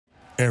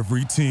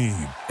Every team,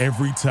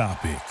 every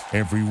topic,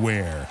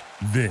 everywhere.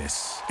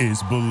 This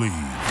is Believe.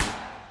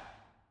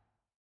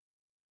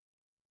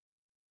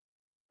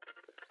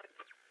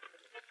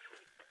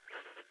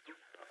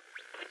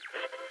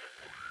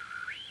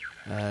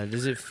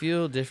 Does it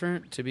feel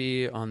different to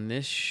be on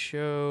this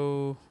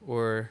show,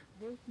 or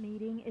This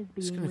meeting is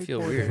it's being going to feel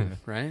recorded. weird,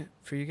 right,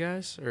 for you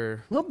guys?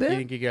 Or A little bit. you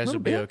think you guys will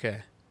be bit.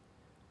 okay?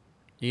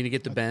 You going to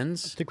get the I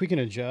bends? think we can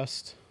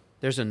adjust.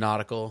 There's a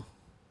nautical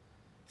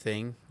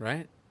thing,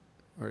 right?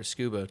 Or a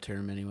scuba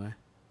term, anyway.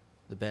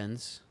 The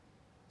bends.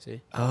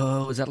 See?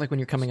 Oh, is that like when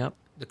you're coming up?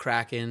 The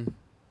Kraken,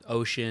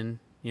 ocean,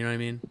 you know what I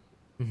mean?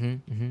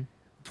 Mm-hmm.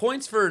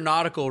 Points for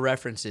nautical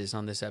references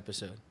on this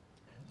episode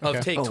of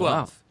Okay. Take Oh,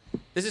 12. wow.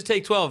 This is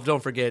Take 12,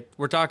 don't forget.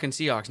 We're talking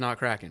Seahawks, not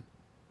Kraken.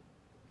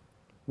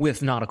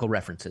 With nautical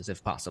references,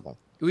 if possible.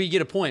 We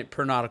get a point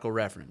per nautical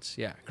reference.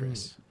 Yeah,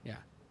 Chris. Yeah.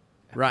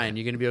 Ryan,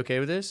 you going to be okay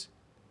with this?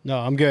 No,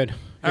 I'm good.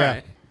 All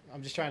right.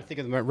 I'm just trying to think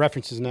of the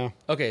references now.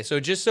 Okay, so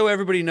just so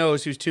everybody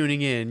knows who's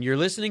tuning in, you're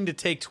listening to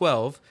Take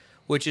 12,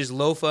 which is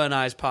Lofa and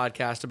I's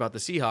podcast about the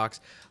Seahawks.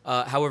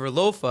 However,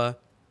 Lofa,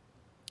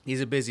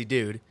 he's a busy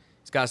dude.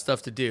 He's got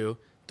stuff to do.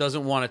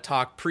 Doesn't want to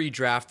talk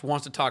pre-draft,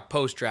 wants to talk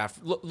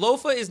post-draft.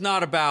 Lofa is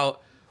not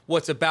about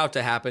what's about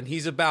to happen.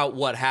 He's about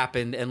what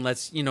happened, and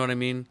you know what I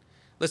mean?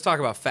 Let's talk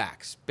about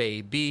facts,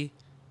 baby.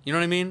 You know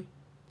what I mean?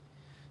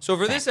 So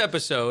for this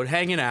episode,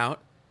 hanging out,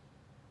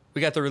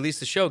 we got the Release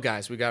the Show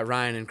guys. We got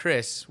Ryan and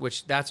Chris,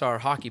 which that's our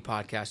hockey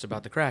podcast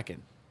about the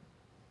Kraken.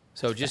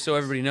 So just so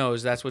everybody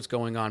knows, that's what's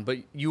going on. But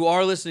you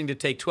are listening to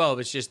Take 12.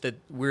 It's just that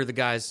we're the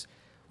guys.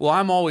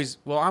 I'm always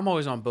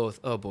on both.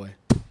 Oh boy.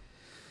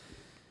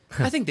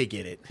 I think they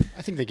get it.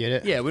 I think they get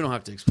it. Yeah, we don't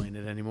have to explain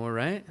it anymore,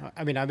 right?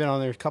 I mean, I've been on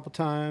there a couple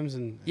times,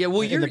 and Yeah,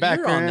 well, in you're the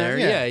background, on there.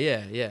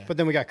 Yeah. But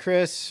then we got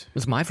Chris. It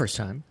was my first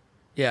time.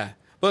 Yeah.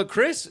 But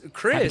Chris,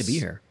 Happy to be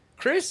here.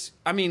 Chris,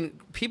 I mean,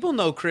 people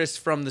know Chris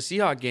from the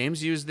Seahawks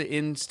games. He was the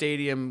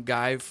in-stadium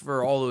guy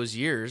for all those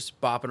years,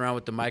 bopping around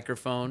with the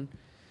microphone,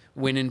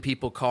 winning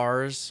people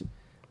cars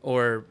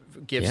or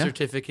gift Yeah.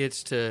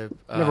 certificates to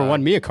Never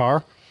won me a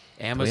car.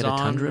 Amazon.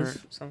 Tundras. Or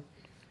something.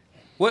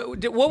 What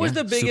was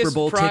Yeah, the Super biggest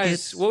Bowl prize?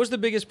 tickets. What was the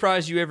biggest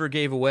prize you ever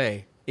gave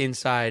away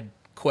inside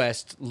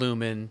Quest,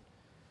 Lumen,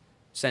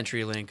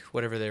 CenturyLink,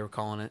 whatever they were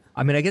calling it?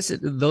 I mean, I guess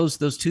those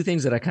two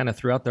things that I kind of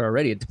threw out there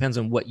already, it depends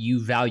on what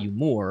you value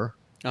more.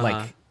 Uh-huh.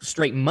 Like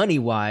straight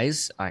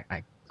money-wise,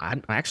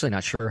 I'm actually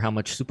not sure how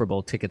much Super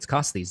Bowl tickets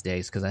cost these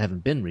days because I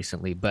haven't been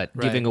recently. But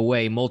Right. giving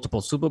away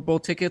multiple Super Bowl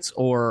tickets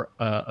or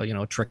a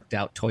tricked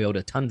out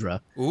Toyota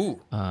Tundra, Ooh.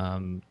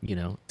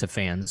 To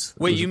fans.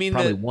 Wait, Those you are mean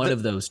probably the- one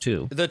of those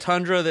two? The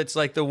Tundra that's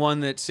like the one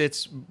that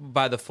sits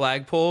by the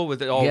flagpole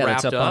with it all Yeah,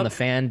 wrapped that's up on the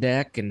fan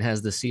deck and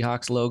has the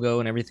Seahawks logo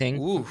and everything.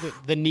 Ooh.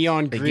 The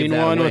neon They green give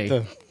that one away.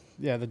 with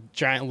the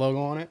giant logo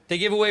on it. They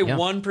give away Yeah.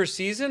 one per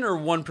season or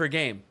one per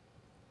game?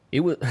 It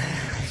was.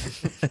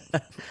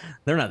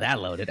 They're not that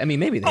loaded. I mean,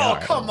 maybe they are.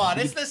 Oh, come on.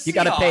 It's the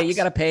Seahawks. You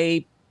gotta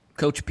pay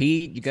Coach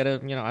Pete. You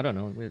gotta, I don't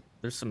know.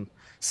 There's some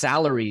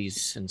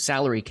salaries and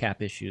salary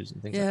cap issues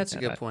and things Yeah, like that's that.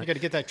 a good You point. got to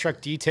get that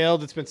truck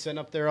detailed. It's been sitting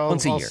up there all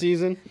Once a year.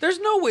 season. There's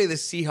no way the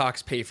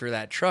Seahawks pay for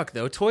that truck,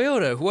 though.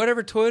 Toyota,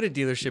 whatever Toyota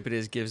dealership it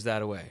is, gives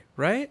that away,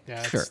 right?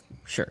 Yeah,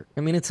 Sure.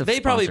 I mean, it's a They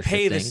probably sponsorship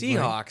pay the thing,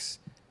 right? Seahawks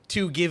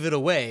to give it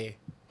away.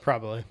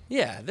 probably.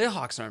 Yeah, the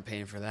Hawks aren't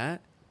paying for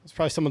that. It's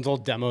probably someone's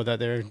old demo that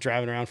they're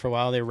driving around for a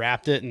while. They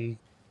wrapped it and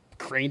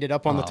craned it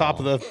up on the top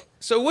of the.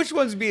 So which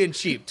one's being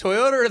cheap,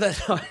 Toyota or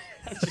that?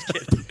 I'm just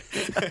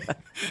kidding.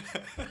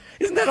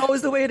 Isn't that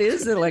always the way it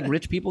is? That like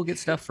rich people get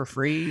stuff for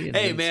free. And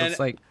Hey so man, it's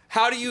like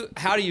how do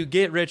you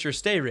get rich or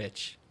stay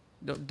rich?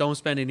 Don't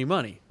spend any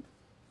money,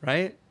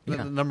 right? Yeah.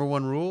 The number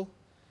one rule.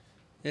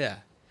 Yeah.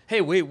 Hey,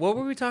 wait, what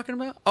were we talking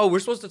about? Oh, we're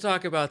supposed to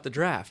talk about the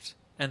draft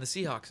and the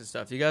Seahawks and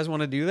stuff. You guys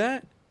want to do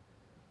that?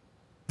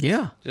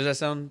 yeah. Does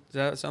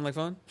that sound like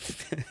fun?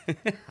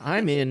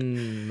 I'm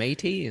in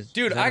Métis.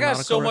 Dude, I got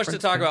so much to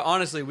talk about.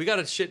 Honestly, we got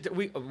to shit.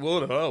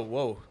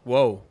 Whoa.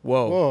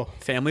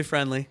 Family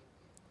friendly.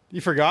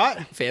 You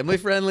forgot? Family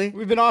friendly.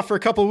 We've been off for a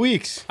couple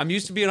weeks. I'm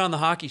used to being on the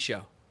hockey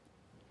show.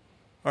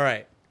 All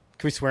right.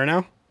 Can we swear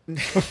now?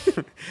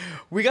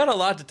 We got a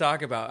lot to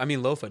talk about. I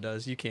mean, Lofa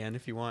does. You can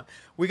if you want.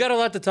 We got a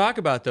lot to talk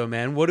about, though,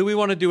 man. What do we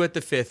want to do at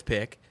the 5th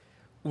pick?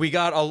 We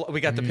got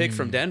the pick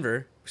from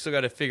Denver. We still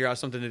got to figure out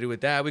something to do with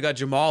that. We got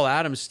Jamal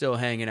Adams still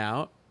hanging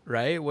out,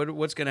 right?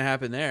 What's going to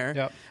happen there?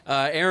 Yep.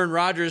 Aaron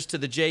Rodgers to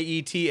the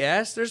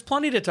Jets. There's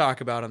plenty to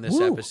talk about on this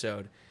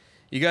episode.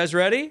 You guys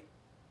ready?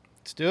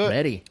 Let's do it.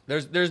 Ready.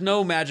 There's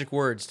no magic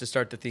words to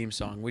start the theme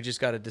song. We just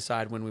got to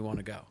decide when we want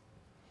to go.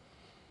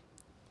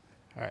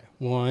 All right.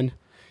 1,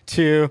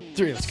 2,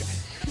 3. Let's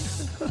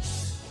go.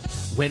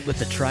 Went with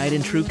the tried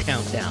and true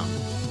countdown.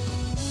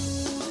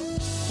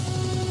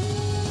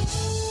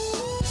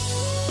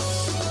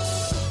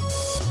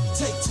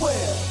 Take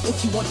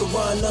If you want the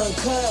run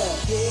uncut,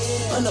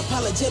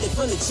 unapologetic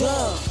from the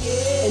jump,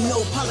 and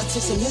no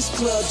politics in this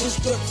club,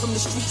 just dirt from the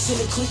streets and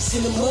the creeks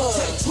in the mud.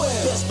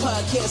 Best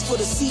podcast for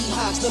the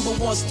Seahawks,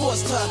 #1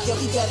 sports talk, yeah,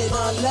 we got it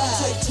on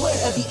live.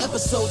 Every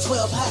episode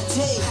 12 hot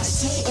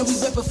takes, and we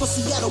reppin' for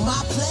Seattle,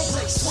 my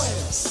place.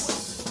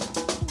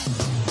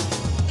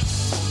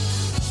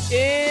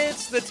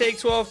 It's the Take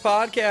 12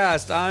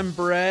 podcast. I'm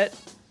Brett.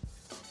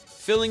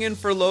 Filling in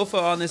for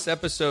Lofa on this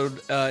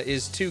episode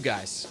is two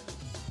guys.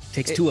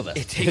 Takes two of us.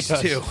 It takes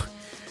two.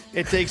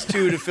 It takes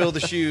two to fill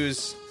the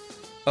shoes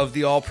of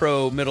the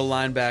all-pro middle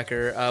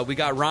linebacker. We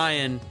got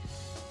Ryan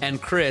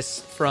and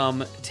Chris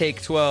from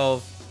Take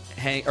 12,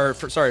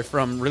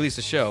 from Release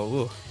the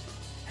Show,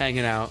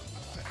 hanging out.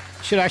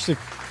 Should actually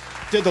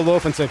did the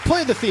loaf and said,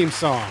 play the theme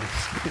song.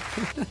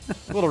 A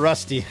little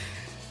rusty.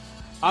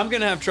 I'm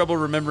going to have trouble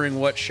remembering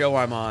what show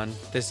I'm on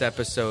this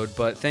episode,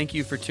 but thank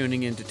you for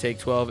tuning in to Take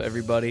 12,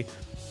 everybody.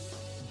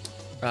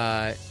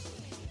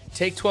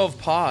 Take 12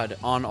 Pod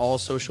on all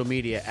social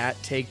media at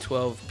Take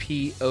 12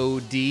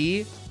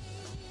 POD.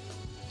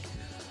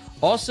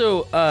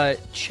 Also,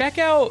 check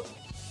out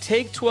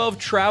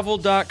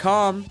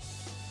Take12Travel.com.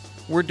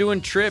 We're doing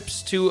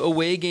trips to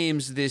away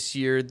games this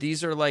year.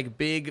 These are like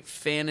big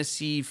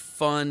fantasy,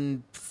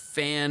 fun,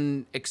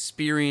 fan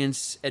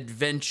experience,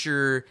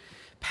 adventure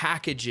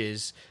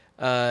packages.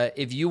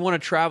 If you want to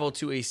travel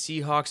to a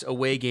Seahawks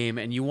away game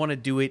and you want to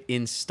do it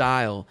in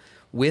style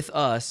with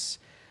us,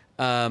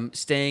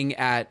 staying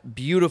at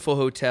beautiful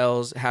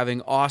hotels,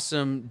 having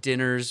awesome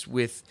dinners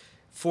with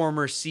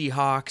former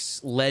Seahawks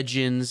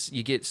legends,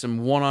 you get some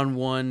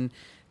one-on-one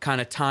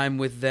kind of time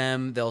with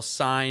them. They'll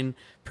sign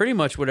pretty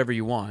much whatever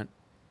you want.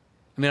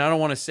 I mean, I don't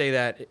want to say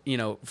that,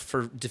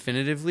 for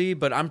definitively,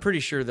 but I'm pretty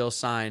sure they'll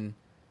sign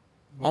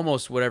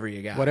almost whatever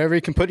you got. Whatever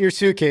you can put in your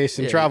suitcase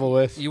and travel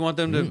with. You want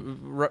them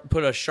to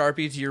put a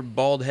Sharpie to your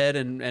bald head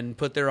and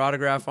put their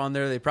autograph on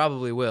there? They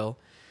probably will.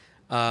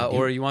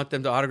 Or you want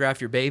them to autograph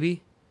your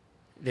baby?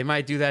 They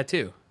might do that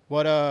too.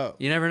 You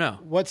never know.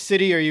 What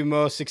city are you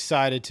most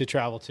excited to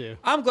travel to?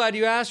 I'm glad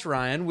you asked,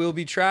 Ryan. We'll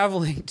be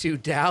traveling to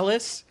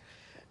Dallas,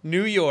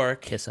 New York.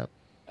 Kiss up.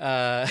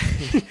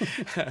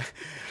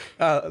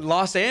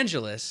 Los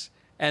Angeles,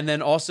 and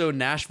then also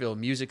Nashville,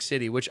 Music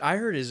City, which I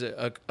heard is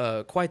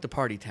quite the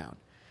party town.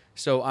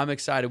 So I'm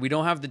excited. We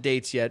don't have the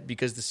dates yet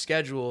because the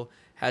schedule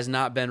has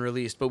not been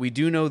released, but we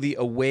do know the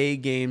away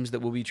games that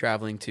we'll be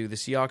traveling to. The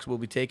Seahawks will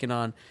be taking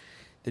on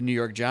the New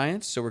York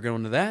Giants, so we're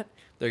going to that.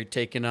 They're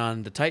taking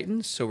on the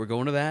Titans, so we're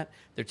going to that.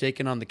 They're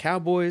taking on the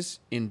Cowboys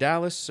in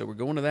Dallas, so we're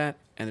going to that.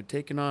 And they're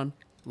taking on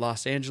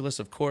Los Angeles,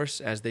 of course,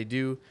 as they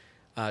do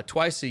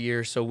twice a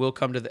year. So we'll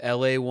come to the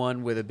LA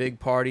one with a big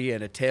party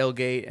and a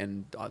tailgate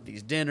and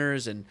these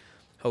dinners and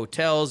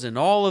hotels, and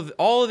all of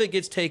it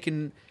gets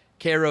taken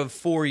care of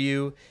for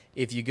you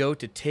if you go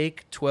to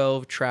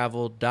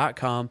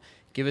take12travel.com.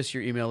 Give us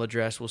your email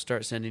address. We'll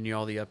start sending you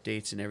all the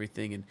updates and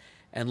everything,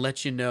 and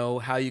let you know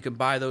how you can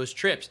buy those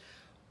trips.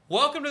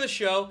 Welcome to the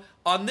show.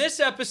 On this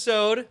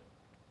episode,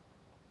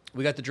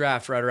 we got the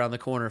draft right around the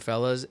corner,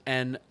 fellas,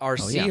 and our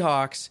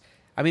Seahawks.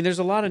 I mean, there's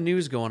a lot of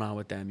news going on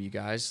with them, you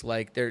guys.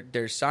 Like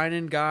they're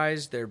signing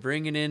guys, they're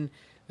bringing in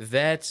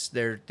vets,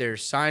 they're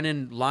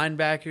signing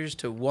linebackers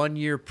to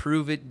 1-year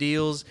prove-it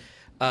deals.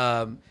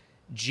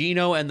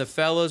 Gino and the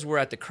fellas were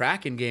at the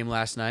Kraken game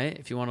last night.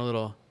 If you want a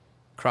little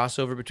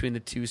crossover between the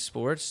two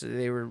sports,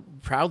 they were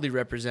proudly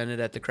represented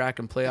at the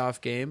Kraken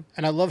playoff game.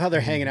 And I love how they're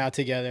hanging out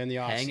together in the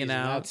offseason. Hanging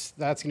out.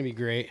 That's going to be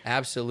great.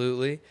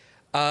 Absolutely.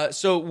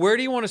 So where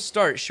do you want to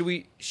start? Should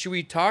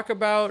we talk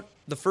about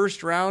the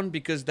first round,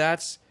 because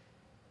that's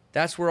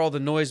where all the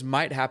noise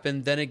might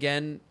happen. Then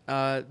again,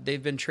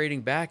 they've been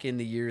trading back in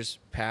the years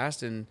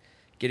past and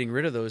getting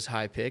rid of those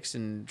high picks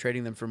and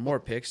trading them for more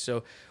picks.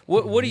 So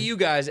what do you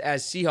guys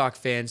as Seahawk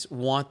fans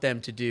want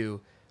them to do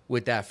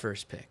with that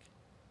first pick?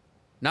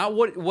 Not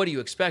what do you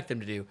expect them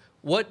to do?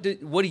 What do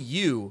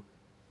you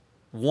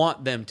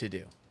want them to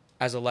do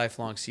as a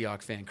lifelong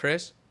Seahawk fan?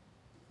 Chris?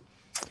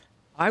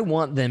 I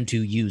want them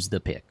to use the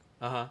pick.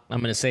 Uh-huh. I'm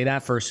going to say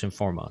that first and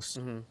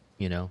foremost.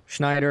 Mm-hmm.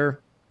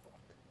 Schneider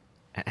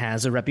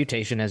has a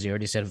reputation, as you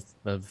already said,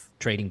 of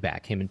trading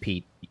back. Him and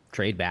Pete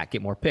trade back,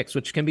 get more picks,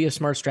 which can be a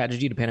smart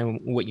strategy depending on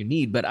what you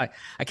need. But I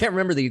can't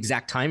remember the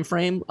exact time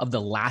frame of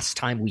the last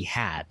time we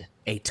had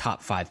a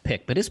top 5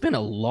 pick, but it's been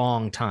a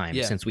long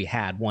time since we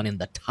had one in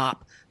the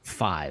top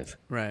 5.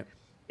 Right.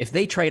 If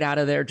they trade out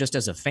of there, just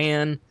as a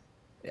fan,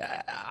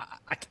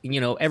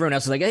 everyone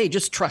else is like, hey,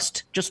 just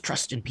trust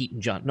in Pete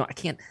and John. No, I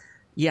can't.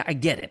 Yeah, I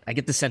get it. I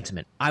get the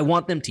sentiment. I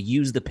want them to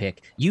use the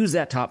pick, use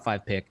that top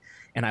 5 pick,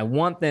 and I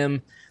want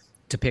them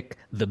to pick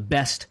the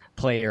best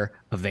player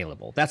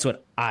available. That's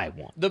what I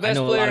want. The best I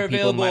know player a lot of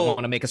people available. might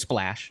want to make a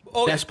splash.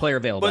 Okay. Best player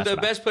available. But the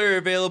best player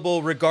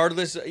available,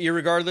 regardless,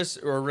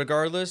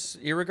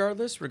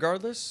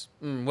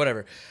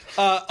 whatever,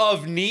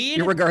 of need,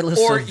 Irregardless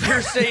or of-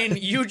 you're saying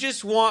you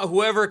just want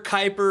whoever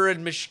Kuiper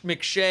and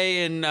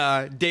McShay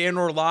and Dan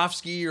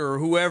Orlovsky or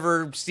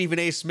whoever Stephen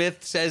A.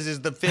 Smith says is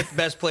the 5th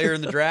best player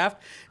in the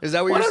draft? Is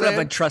that what Well, I you're don't know if I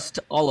saying? trust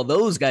all of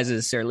those guys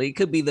necessarily. It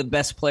could be the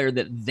best player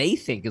that they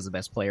think is the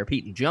best player,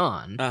 Pete and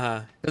John.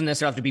 Uh-huh. Doesn't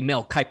necessarily have to be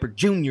Mel Kiper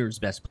Jr.'s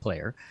best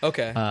player.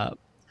 Okay.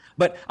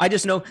 But I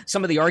just know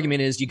some of the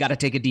argument is you got to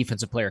take a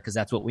defensive player because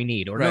that's what we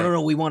need, or Right.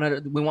 no, we want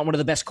one of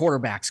the best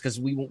quarterbacks because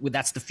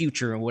that's the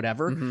future or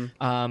whatever.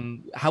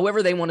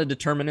 However they want to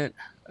determine it,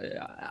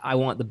 I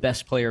want the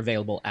best player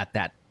available at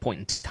that point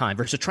in time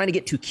versus trying to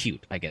get too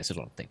cute, I guess is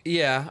what I'm thinking.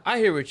 Yeah, I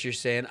hear what you're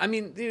saying. I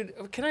mean, dude,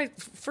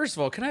 first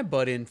of all, can I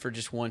butt in for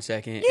just 1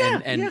 second Yeah,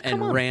 and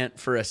come on. rant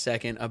for a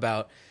second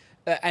about,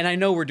 and I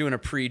know we're doing a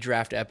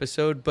pre-draft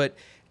episode, but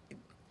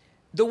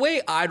the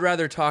way I'd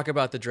rather talk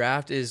about the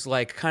draft is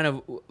like kind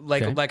of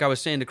like Okay. like I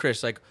was saying to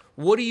Chris, like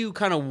what do you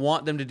kind of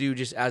want them to do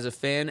just as a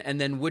fan, and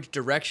then which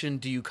direction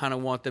do you kind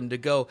of want them to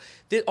go?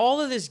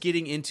 All of this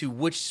getting into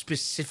which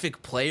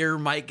specific player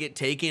might get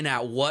taken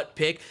at what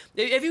pick.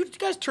 Have you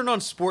guys turned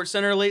on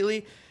SportsCenter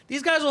lately?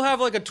 These guys will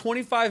have like a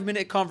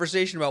 25-minute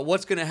conversation about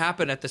what's going to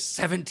happen at the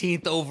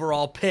 17th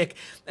overall pick,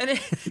 and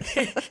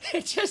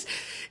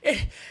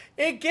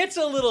it gets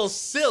a little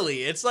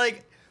silly. It's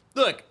like,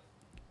 look.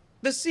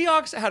 The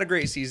Seahawks had a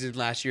great season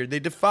last year. They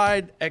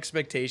defied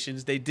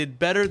expectations. They did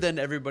better than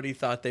everybody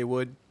thought they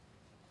would.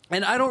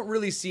 And I don't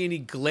really see any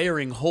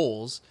glaring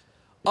holes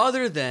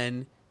other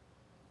than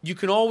you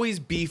can always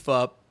beef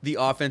up the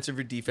offensive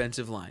or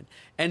defensive line.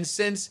 And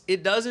since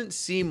it doesn't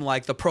seem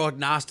like the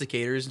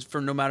prognosticators,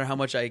 for no matter how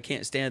much I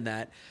can't stand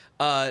that,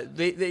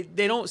 they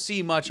don't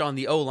see much on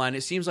the O-line.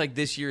 It seems like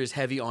this year is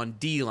heavy on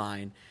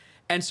D-line.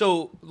 And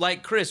so,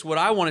 like Chris, what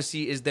I want to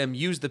see is them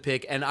use the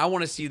pick, and I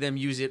want to see them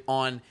use it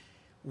on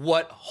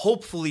what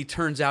hopefully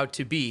turns out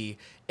to be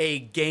a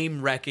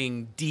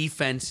game-wrecking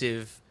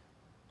defensive,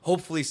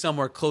 hopefully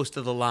somewhere close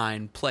to the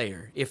line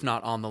player, if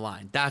not on the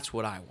line. That's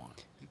what I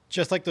want.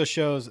 Just like those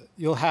shows,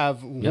 you'll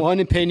have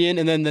one opinion,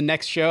 and then the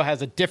next show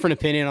has a different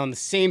opinion on the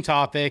same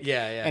topic.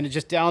 Yeah. And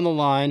just down the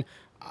line,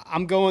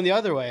 I'm going the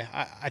other way.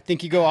 I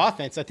think you go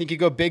offense. I think you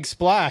go big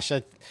splash.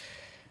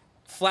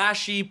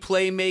 Flashy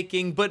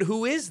playmaking, but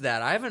who is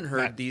that? I haven't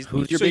heard these.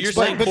 Who's your so big you're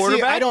splash? saying But see,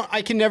 quarterback?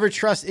 I can never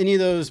trust any of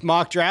those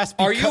mock drafts.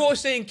 Are you all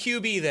saying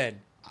QB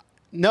then?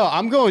 No,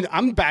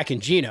 I'm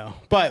backing Geno,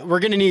 but we're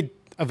going to need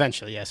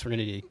eventually. Yes, we're going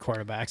to need a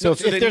quarterback. So if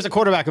there's a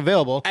quarterback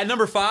available, At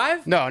number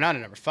 5? no, not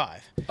at number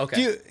 5.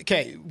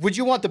 Okay. Would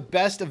you want the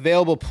best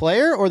available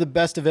player or the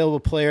best available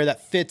player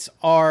that fits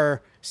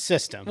our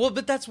system? Well,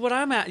 but that's what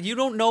I'm at. You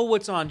don't know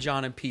what's on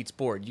John and Pete's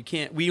board. You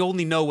can't. We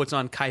only know what's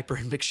on Kuiper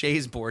and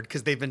McShay's board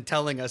because they've been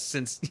telling us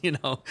since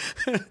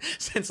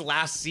since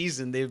last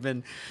season. They've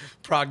been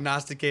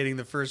prognosticating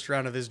the first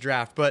round of this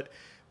draft. But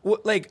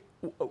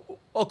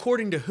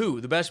according to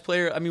who? The best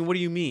player? I mean, what do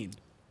you mean?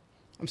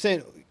 I'm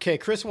saying, okay,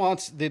 Chris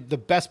wants the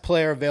best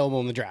player available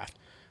in the draft.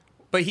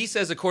 But he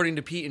says according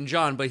to Pete and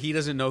John, but he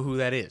doesn't know who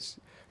that is.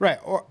 Right.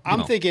 Or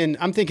I'm thinking,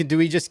 do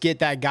we just get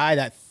that guy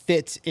that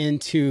fits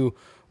into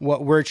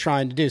what we're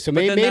trying to do? So But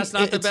maybe then that's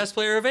not the best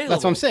player available.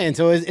 That's what I'm saying.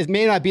 So it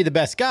may not be the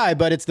best guy,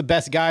 but it's the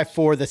best guy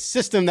for the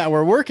system that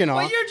we're working on.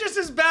 Well, you're just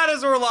as bad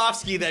as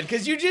Orlovsky then,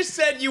 because you just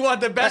said you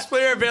want the best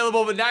player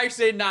available, but now you're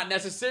saying not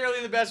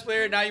necessarily the best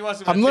player. Now you want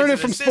some. I'm learning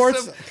from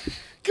sports.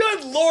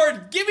 Good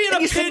Lord, give me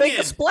an You opinion. said make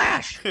a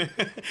splash.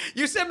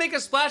 You said make a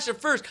splash at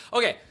first.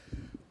 Okay,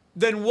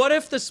 then what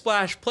if the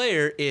splash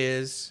player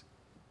is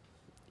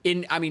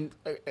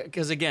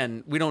because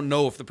again, we don't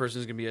know if the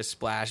person is going to be a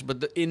splash,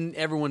 but in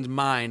everyone's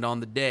mind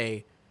on the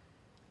day,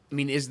 I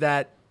mean, is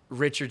that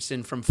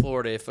Richardson from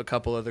Florida if a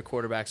couple other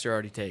quarterbacks are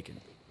already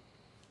taken?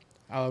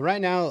 Right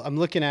now, I'm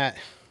looking at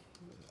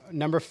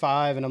number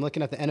 5, and I'm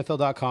looking at the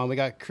NFL.com. We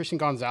got Christian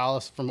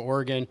Gonzalez from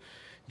Oregon,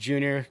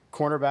 junior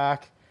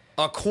cornerback.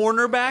 A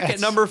cornerback at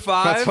number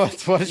 5?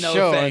 That's what it's no,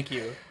 showing. thank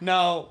you.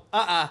 No,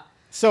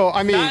 So,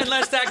 I mean, Not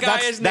unless that guy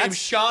is named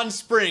Sean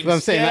Springs. what I'm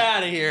saying. Get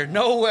out of here.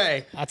 No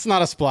way. that's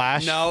not a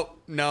splash. No,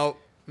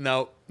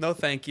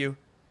 thank you.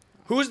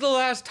 Who's the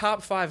last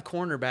top 5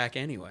 cornerback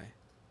anyway?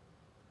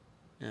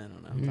 I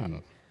don't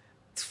know.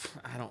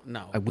 I don't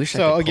know. I wish I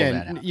So could pull that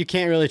again, out. you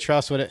can't really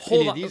trust what any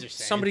Hold of on. these are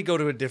saying. Somebody go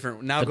to a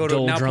different. Now The pull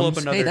up doldrums.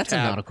 another Hey, that's a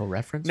tab. nautical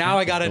reference. Now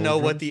I The got to know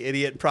what doldrums. the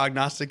idiot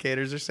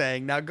prognosticators are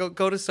saying. Now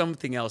go to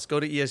something else. Go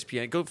to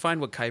ESPN. Go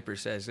find what Kuiper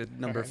says at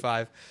number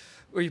 5.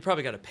 Or you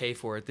probably got to pay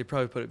for it. They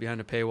probably put it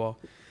behind a paywall.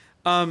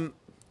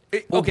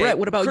 Well, Brett,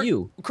 what about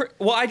you?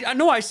 Well, I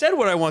know I said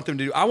what I want them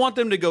to do. I want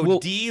them to go Well-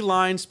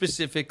 D-line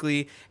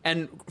specifically,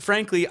 and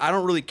frankly, I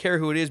don't really care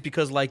who it is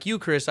because, like you,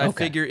 Chris, I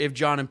Okay. figure if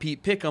John and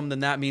Pete pick him,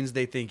 then that means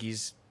they think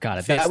he's Got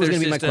it. fits That was their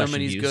gonna be my system question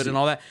and he's to you. good and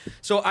all that.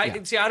 So I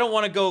don't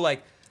want to go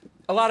like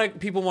a lot of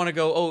people want to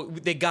go. Oh,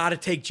 they got to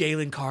take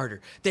Jalen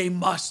Carter. They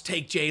must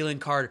take Jalen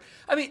Carter.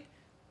 I mean.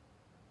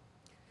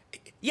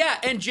 Yeah,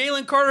 and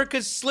Jalen Carter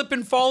could slip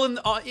and fall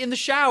in the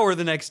shower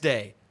the next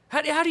day.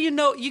 How do you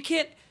know? You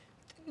can't.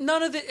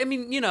 None of the. I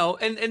mean,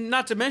 and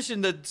not to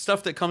mention the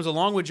stuff that comes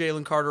along with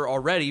Jalen Carter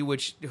already,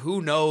 which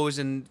who knows,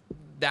 and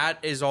that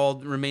is all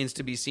remains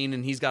to be seen,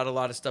 and he's got a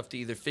lot of stuff to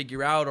either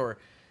figure out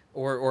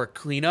or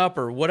clean up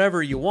or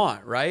whatever you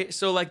want, right?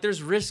 So like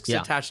there's risks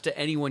attached to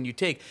anyone you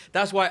take.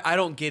 That's why I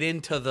don't get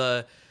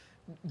into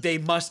they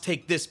must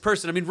take this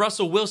person. I mean,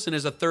 Russell Wilson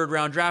is a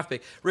 3rd-round draft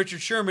pick.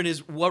 Richard Sherman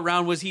what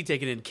round was he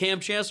taken in?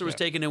 Cam Chancellor was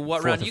taken in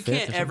what round? You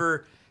can't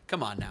ever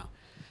come on now.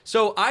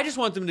 So I just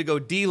want them to go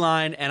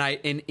D-line, and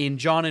in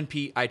John and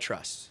Pete, I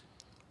trust.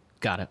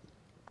 Got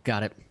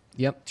it.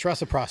 Yep.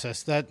 Trust the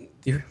process. That So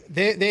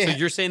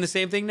you're saying the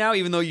same thing now,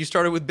 even though you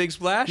started with Big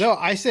Splash? No,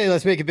 I say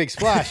let's make a big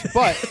splash.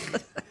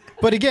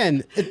 But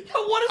again, But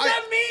what does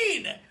that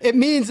mean? it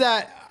means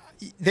that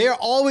they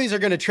always are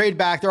going to trade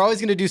back. They're always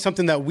going to do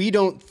something that we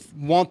don't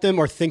want them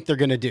or think they're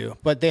going to do,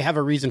 but they have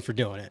a reason for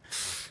doing it.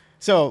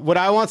 So would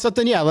I want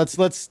something? Yeah, let's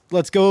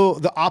go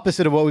the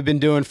opposite of what we've been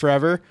doing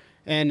forever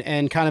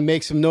and kind of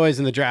make some noise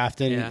in the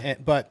draft.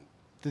 But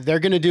they're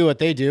going to do what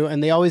they do,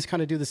 and they always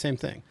kind of do the same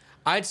thing.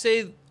 I'd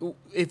say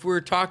if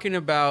we're talking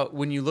about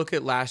when you look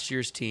at last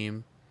year's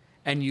team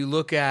and you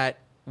look at,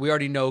 we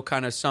already know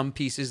kind of some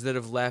pieces that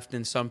have left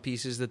and some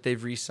pieces that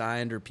they've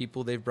re-signed or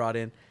people they've brought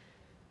in.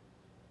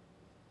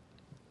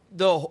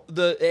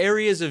 The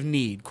areas of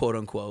need, quote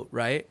unquote,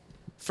 right?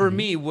 For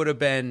me would have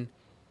been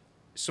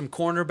some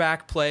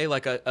cornerback play,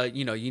 like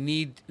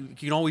you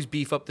can always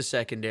beef up the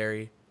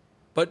secondary,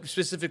 but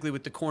specifically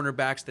with the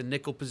cornerbacks, the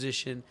nickel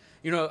position.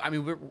 I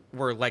mean,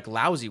 we're like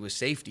lousy with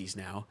safeties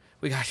now.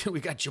 We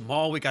got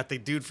Jamal, we got the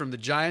dude from the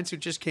Giants who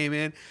just came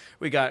in.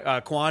 We got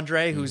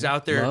Quandre, who's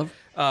out there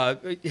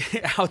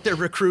out there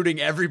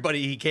recruiting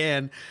everybody he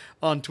can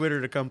on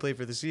Twitter to come play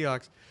for the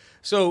Seahawks.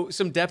 So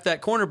some depth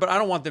at corner, but I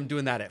don't want them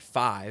doing that at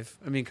 5.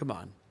 I mean, come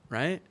on,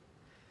 right?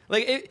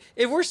 Like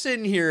if we're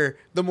sitting here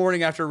the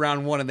morning after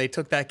round 1 and they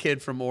took that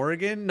kid from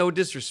Oregon, no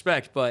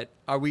disrespect, but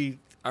are we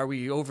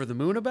over the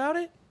moon about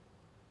it?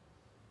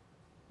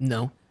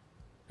 No.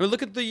 I mean,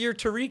 look at the year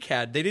Tariq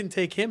had. They didn't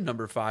take him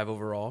number 5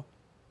 overall.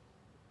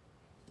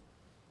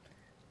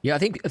 Yeah, I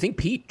think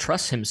Pete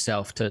trusts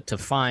himself to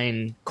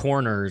find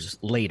corners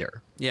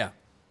later. Yeah.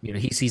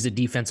 He's a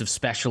defensive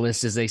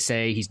specialist, as they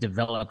say. He's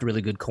developed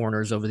really good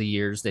corners over the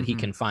years that he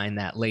can find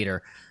that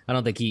later. I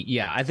don't think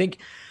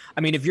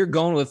if you're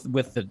going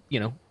with the,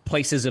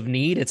 places of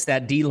need, it's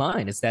that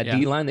D-line. It's that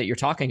D-line that you're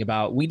talking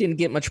about. We didn't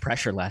get much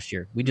pressure last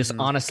year. We just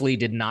honestly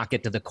did not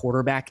get to the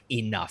quarterback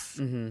enough.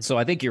 So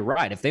I think you're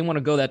right. If they want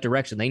to go that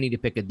direction, they need to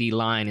pick a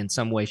D-line in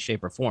some way,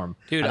 shape, or form.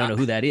 Dude, I don't know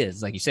who that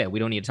is. Like you said, we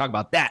don't need to talk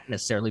about that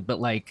necessarily,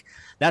 but like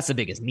that's the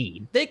biggest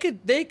need. They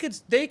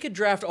could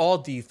draft all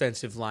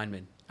defensive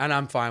linemen. And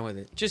I'm fine with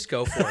it. Just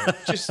go for it.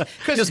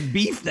 Just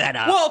beef that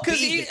up. Well, because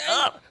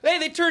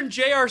they turned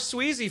J.R.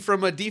 Sweezy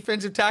from a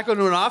defensive tackle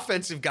to an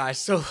offensive guy,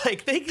 so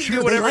like they can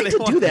do whatever they want. They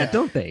like to do that,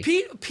 don't they?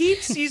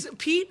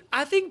 Pete.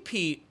 I think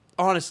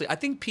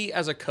Pete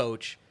as a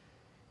coach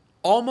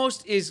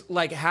almost is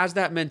like has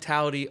that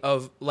mentality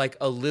of like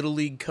a little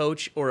league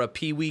coach or a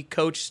pee-wee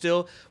coach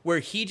still, where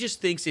he just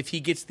thinks if he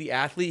gets the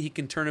athlete, he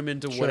can turn him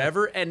into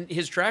whatever. And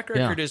his track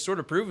record has sort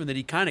of proven that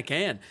he kind of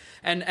can.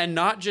 And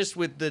not just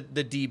with the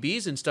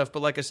DBs and stuff,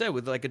 but like I said,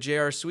 with like a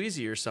J.R.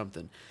 Sweezy or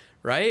something,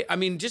 right? I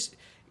mean,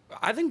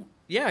 I think,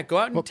 go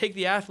out and take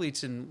the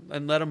athletes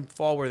and let them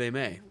fall where they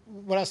may.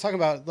 When I was talking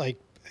about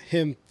like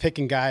him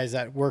picking guys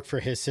that work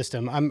for his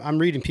system, I'm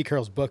reading Pete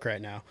Carroll's book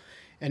right now.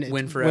 And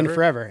Win Forever. Win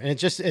Forever. And it's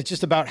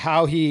just about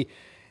how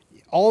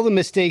all the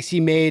mistakes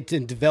he made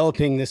in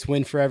developing this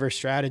Win Forever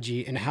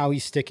strategy and how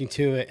he's sticking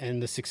to it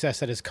and the success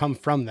that has come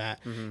from that.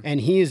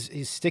 And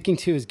he's sticking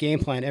to his game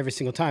plan every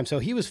single time. So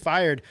he was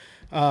fired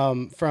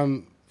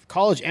from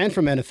college and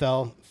from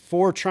NFL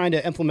for trying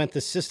to implement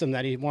the system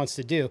that he wants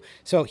to do.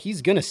 So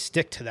he's going to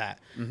stick to that.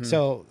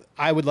 So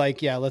I would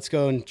let's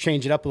go and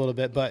change it up a little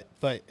bit. But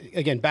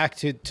again, back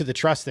to the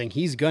trust thing,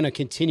 he's going to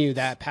continue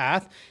that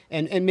path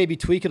and maybe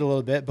tweak it a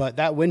little bit. But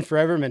that Win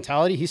Forever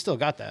mentality, he's still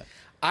got that.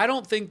 I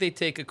don't think they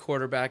take a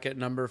quarterback at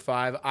number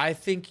 5. I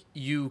think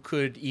you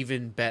could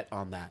even bet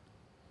on that.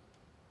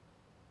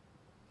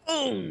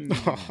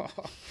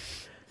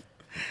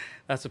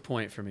 That's a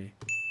point for me.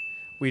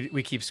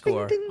 We keep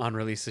score on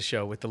Release the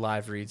Show with the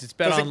live reads. It's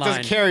Bet Online. Does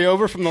it carry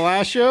over from the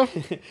last show?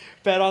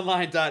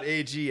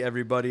 BetOnline.ag,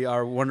 everybody,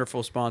 our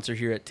wonderful sponsor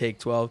here at Take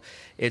 12.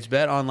 It's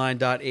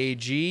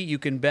BetOnline.ag. You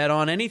can bet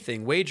on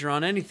anything, wager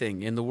on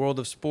anything in the world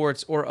of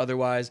sports or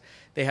otherwise.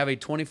 They have a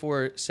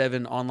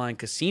 24/7 online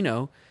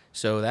casino,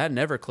 so that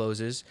never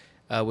closes.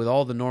 With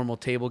all the normal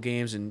table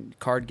games and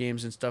card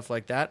games and stuff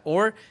like that.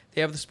 Or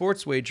they have the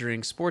sports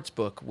wagering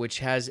sportsbook, which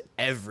has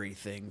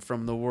everything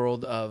from the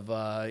world of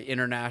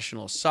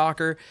international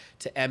soccer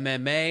to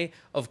MMA.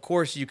 Of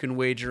course, you can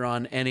wager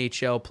on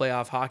NHL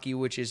playoff hockey,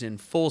 which is in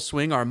full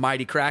swing. Our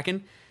mighty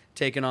Kraken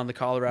taking on the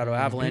Colorado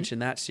Avalanche in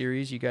that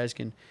series. You guys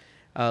can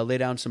lay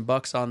down some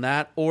bucks on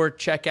that. Or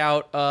check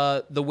out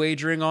the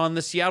wagering on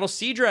the Seattle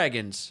Sea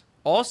Dragons,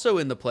 also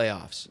in the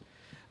playoffs.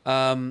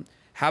 How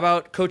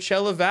about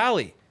Coachella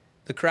Valley?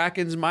 The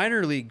Kraken's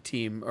minor league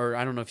team, or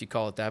I don't know if you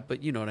call it that,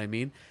 but you know what I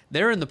mean.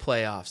 They're in the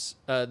playoffs.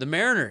 The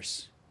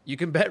Mariners. You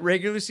can bet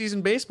regular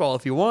season baseball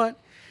if you want.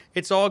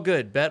 It's all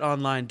good.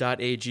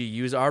 BetOnline.ag.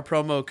 Use our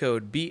promo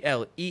code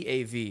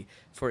BLEAV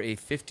for a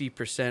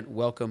 50%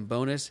 welcome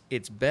bonus.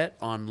 It's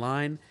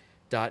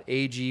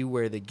BetOnline.ag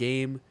where the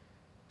game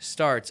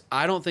starts.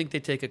 I don't think they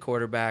take a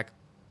quarterback.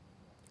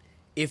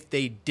 If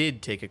they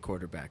did take a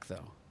quarterback,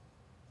 though,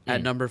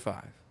 at number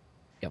 5,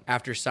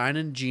 after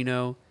signing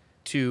Geno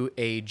to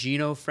a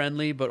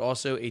Geno-friendly but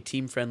also a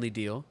team-friendly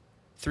deal,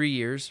 3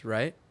 years,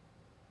 right?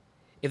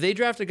 If they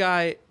draft a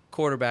guy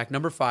quarterback,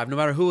 number 5, no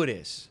matter who it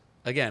is,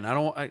 again,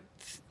 the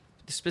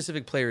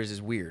specific players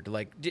is weird.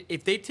 Like,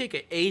 if they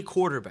take a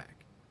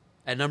quarterback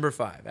at number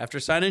 5 after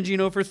signing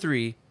Geno for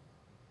 3,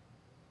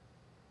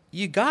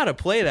 you got to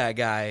play that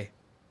guy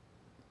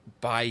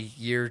by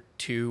year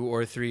 2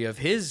 or 3 of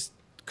his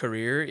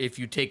career if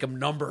you take him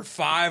number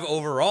 5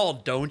 overall,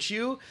 don't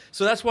you?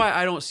 So that's why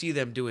I don't see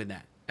them doing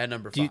that at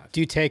number 5.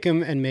 Do you take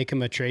him and make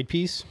him a trade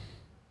piece?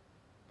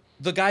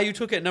 The guy you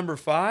took at number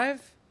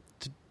 5?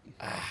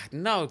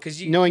 No,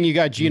 because knowing you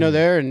got Geno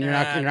there and you're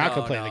not going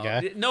to play the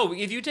guy. No,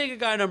 if you take a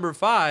guy number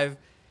 5,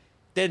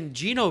 then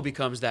Geno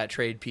becomes that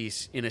trade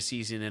piece in a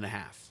season and a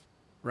half,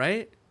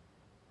 right?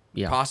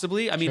 Yeah,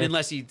 possibly. I mean,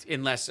 unless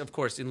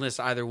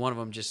either one of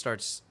them just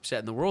starts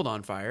setting the world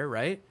on fire,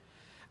 right?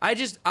 I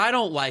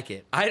don't like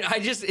it.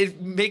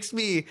 It makes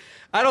me,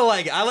 I don't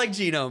like it. I like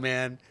Geno,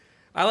 man.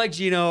 I like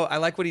Geno. I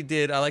like what he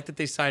did. I like that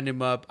they signed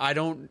him up. I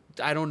don't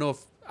know if,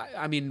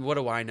 I mean, what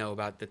do I know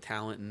about the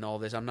talent and all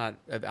this? I'm not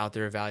out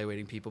there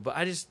evaluating people, but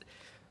I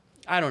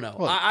don't know.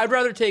 Well, I'd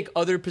rather take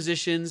other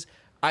positions.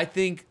 I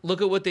think,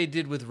 look at what they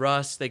did with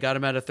Russ. They got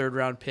him at a 3rd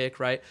round pick,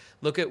 right?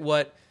 Look at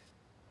what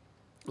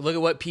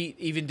Pete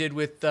even did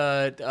with,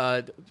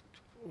 who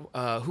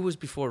was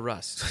before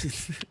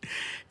Russ?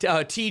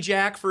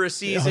 T-Jack for a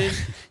season.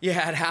 You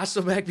had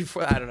Hasselbeck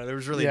before. I don't know. There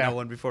was really no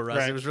one before Russ.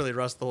 Right. It was really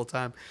Russ the whole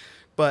time.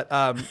 But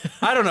I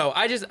don't know.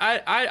 I just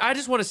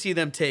want to see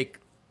them take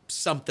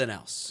something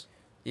else,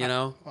 you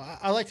know?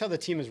 I liked how the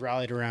team is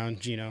rallied around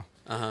Geno.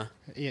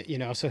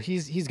 So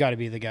he's got to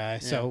be the guy. Yeah.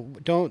 So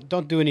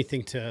don't do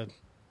anything to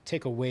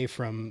take away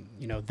from,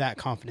 that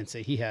confidence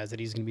that he has that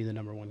he's going to be the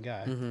number 1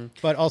 guy. Mm-hmm.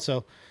 But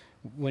also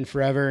win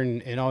forever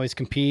and always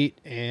compete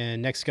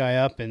and next guy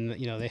up, and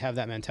they have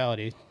that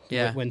mentality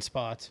to win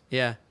spots.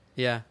 Yeah.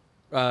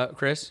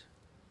 Chris?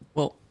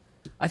 Well,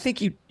 I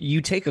think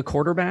you take a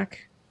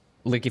quarterback,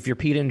 like if you're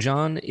Pete and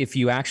John, if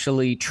you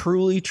actually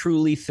truly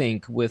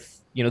think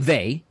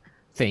they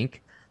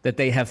think that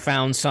they have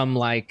found some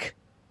like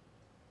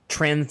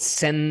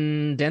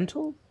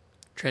transcendental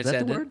is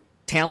that the word?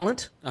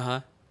 Talent?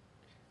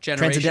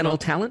 Transcendental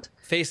talent?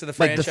 Face of the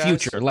franchise? Like the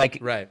future. Like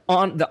right.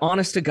 On the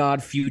honest to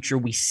God future,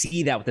 we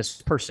see that with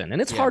this person. And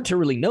it's hard to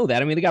really know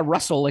that. I mean, they got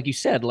Russell, like you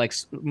said, like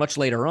much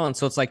later on.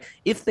 So it's like,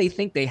 if they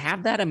think they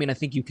have that, I mean, I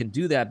think you can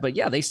do that. But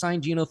yeah, they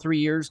signed Geno 3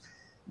 years.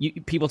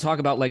 People talk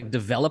about like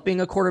developing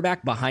a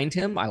quarterback behind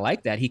him. I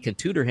like that. He can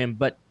tutor him,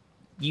 but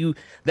the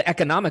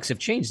economics have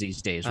changed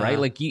these days, right?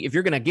 Like if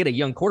you're going to get a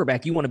young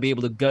quarterback, you want to be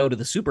able to go to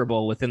the Super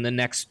Bowl within the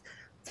next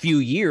few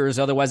years.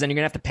 Otherwise, then you're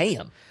going to have to pay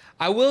him.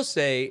 I will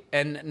say,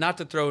 and not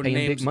to throw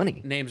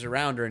names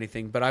around or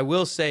anything, but I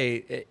will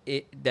say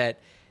that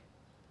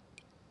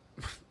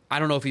I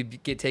don't know if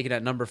he'd get taken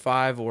at number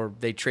 5 or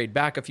they trade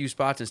back a few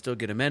spots and still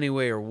get him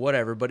anyway or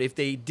whatever. But if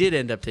they did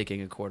end up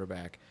taking a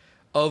quarterback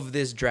of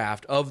this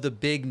draft, of the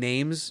big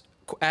names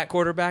at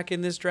quarterback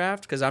in this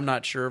draft, because I'm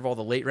not sure of all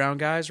the late round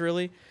guys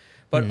really,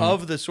 but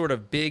of the sort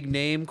of big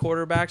name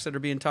quarterbacks that are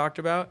being talked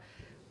about,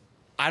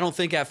 I don't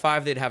think at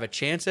 5 they'd have a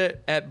chance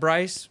at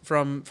Bryce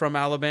from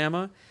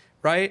Alabama,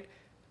 right?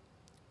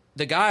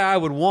 The guy I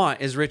would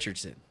want is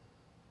Richardson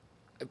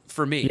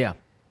for me. Yeah.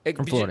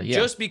 From Florida,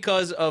 just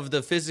because of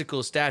the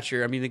physical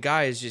stature. I mean, the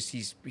guy is just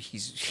he's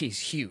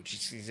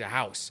huge. He's a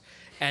house,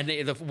 and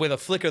with a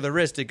flick of the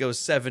wrist, it goes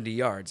 70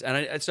 yards.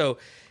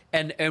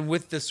 And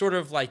with the sort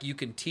of like you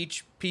can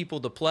teach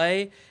people to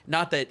play.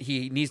 Not that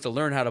he needs to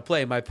learn how to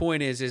play. My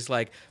point is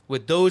like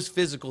with those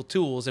physical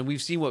tools, and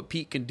we've seen what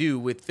Pete can do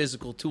with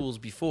physical tools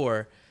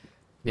before.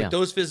 With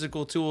those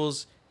physical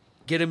tools,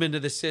 get him into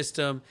the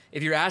system.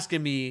 If you're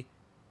asking me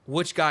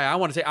which guy I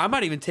want to take, I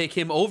might even take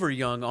him over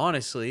Young,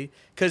 honestly,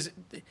 because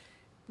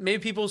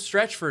maybe people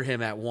stretch for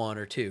him at 1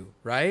 or 2,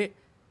 right?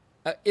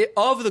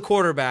 Of the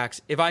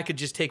quarterbacks, if I could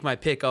just take my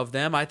pick of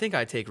them, I think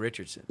I'd take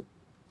Richardson.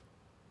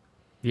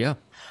 Yeah,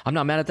 I'm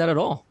not mad at that at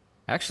all.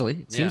 Actually,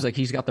 it seems like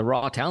he's got the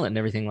raw talent and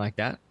everything like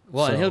that.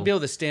 Well, and he'll be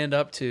able to stand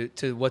up to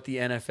what the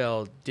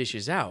NFL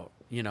dishes out.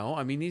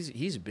 I mean,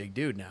 he's a big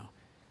dude now,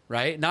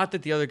 right? Not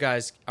that the other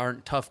guys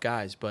aren't tough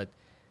guys, but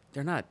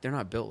they're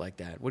not built like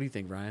that. What do you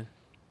think, Ryan?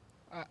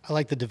 I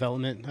like the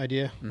development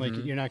idea. Mm-hmm.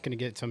 Like you're not going to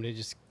get somebody who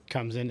just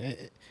comes in.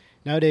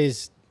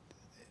 Nowadays,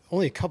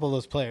 only a couple of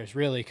those players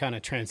really kind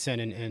of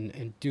transcend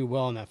and do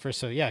well in that first.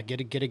 So yeah,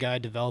 get a guy,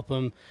 develop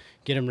him,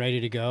 get him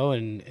ready to go,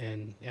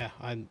 and yeah,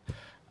 I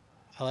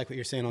like what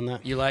you're saying on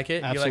that. You like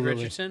it? Absolutely. You like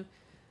Richardson?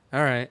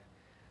 All right.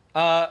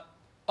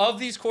 Of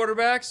these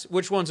quarterbacks,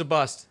 which one's a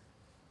bust?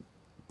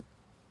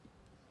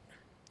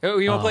 Oh,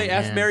 you want to play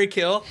man. F, Marry,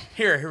 Kill?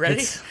 Here,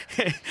 ready?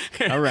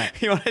 All right.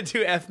 You want to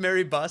do F,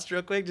 Marry, Bust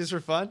real quick, just for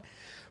fun?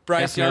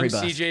 Bryce F, Young, marry,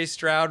 bust. C.J.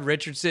 Stroud,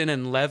 Richardson,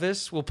 and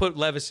Levis. We'll put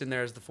Levis in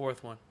there as the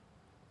fourth one.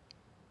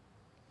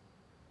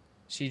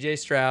 C.J.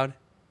 Stroud,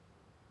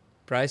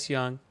 Bryce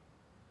Young.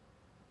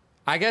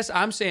 I guess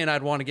I'm saying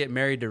I'd want to get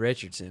married to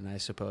Richardson. I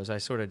suppose I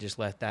sort of just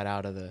let that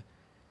out of the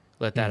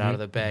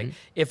bag.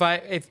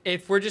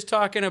 If we're just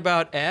talking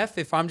about F,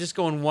 if I'm just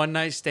going one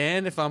night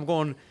stand, if I'm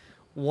going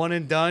one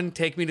and done,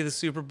 take me to the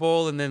Super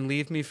Bowl and then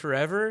leave me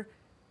forever.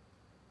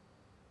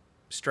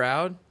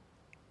 Stroud.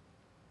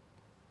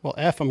 Well,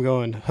 F, I'm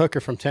going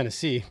Hooker from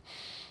Tennessee.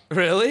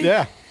 Really?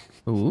 Yeah,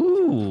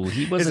 Ooh,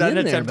 he wasn't Is that in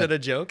an there, attempt but- at a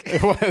joke?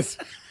 it was.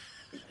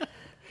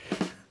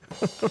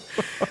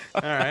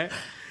 All right.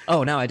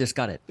 Oh, now I just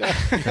got it.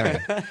 Sorry.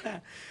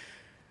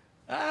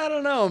 I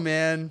don't know,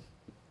 man.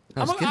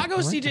 That was good. I'll go I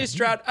like C.J. that.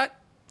 Stroud.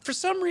 For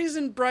some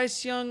reason,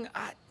 Bryce Young.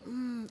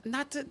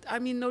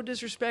 No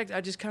disrespect.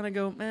 I just kind of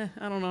go,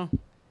 I don't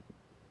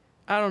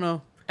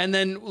know. And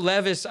then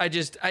Levis,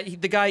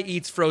 the guy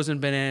eats frozen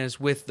bananas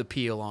with the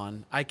peel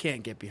on. I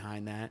can't get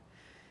behind that.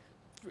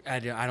 I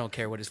don't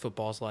care what his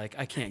football's like.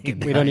 I can't get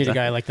behind We don't need a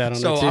guy like that on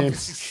So the I'm team.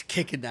 just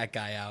kicking that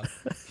guy out.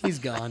 He's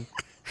gone.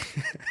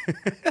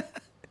 It's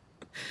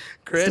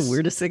Chris? the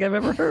weirdest thing I've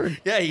ever heard.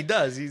 Yeah, he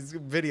does. He's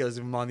videos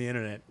of him on the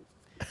internet.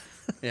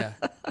 Yeah.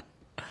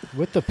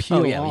 With the peel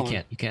Oh yeah, on.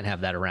 you can't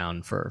have that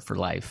around for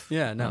life.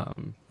 Yeah, no.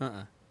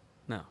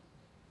 No.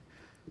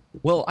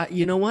 Well,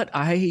 you know what?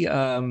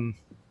 I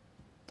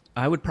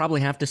would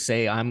probably have to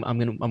say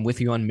I'm with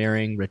you on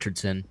marrying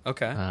Richardson.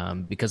 Okay.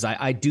 Because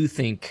I do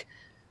think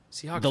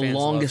Seahawks the fans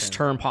love longest him.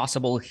 term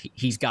possible,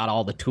 he's got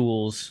all the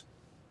tools.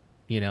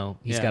 You know,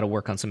 he's Yeah. got to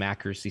work on some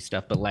accuracy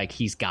stuff, but like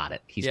he's got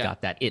it. He's Yeah.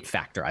 got that it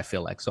factor. I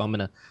feel like so. I'm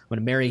gonna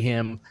marry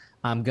him.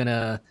 I'm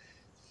gonna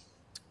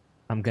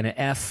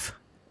F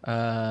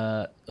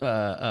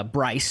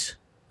Bryce.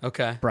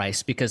 Okay.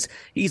 Bryce, because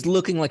he's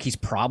looking like he's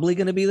probably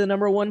going to be the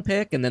number one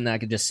pick, and then I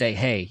could just say,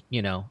 hey,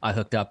 I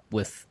hooked up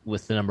with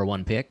the number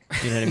one pick.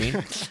 You know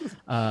what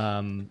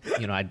I mean?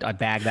 I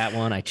bagged that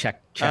one. I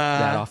checked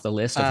that off the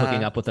list of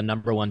hooking up with the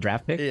number one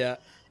draft pick. Yeah.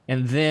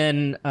 And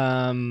then,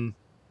 I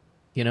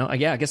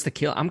guess the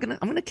kill. I'm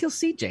gonna kill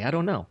CJ. I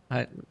don't know.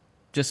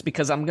 Just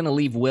because I'm gonna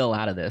leave Will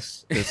out of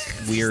this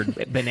weird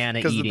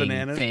banana 'Cause of the eating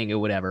bananas? thing or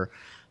whatever.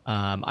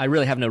 I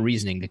really have no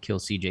reasoning to kill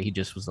CJ. He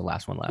just was the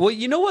last one left. Well,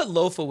 you know what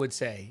Lofa would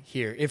say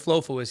here, if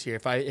Lofa was here,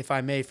 if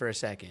I may for a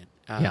second.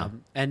 Yeah.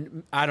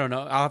 And I don't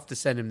know. I'll have to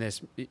send him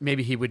this.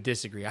 Maybe he would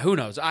disagree. Who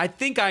knows? I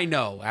think I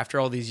know after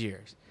all these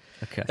years.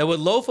 Okay. That what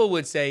Lofa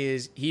would say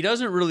is he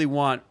doesn't really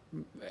want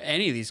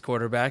any of these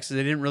quarterbacks.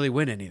 They didn't really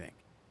win anything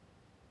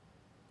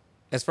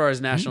as far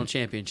as national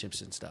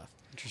championships and stuff.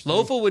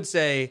 Lofa would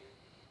say,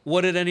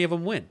 what did any of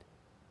them win?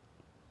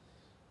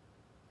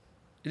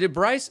 Did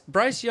Bryce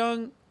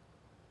Young?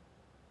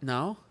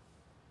 No.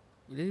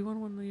 Did he win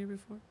one the year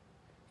before?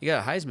 He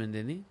got a Heisman,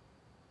 didn't he?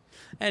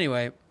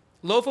 Anyway,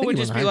 Lofa would he won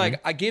just the be Heisman.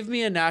 like, give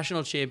me a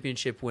national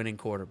championship winning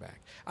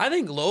quarterback. I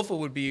think Lofa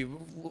would be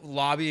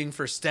lobbying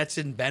for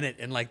Stetson Bennett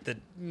in like the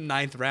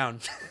 9th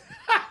round.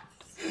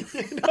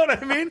 You know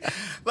what I mean?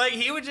 Like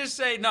he would just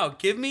say, no,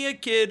 give me a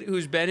kid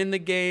who's been in the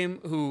game,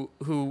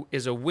 who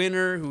is a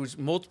winner, who's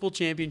multiple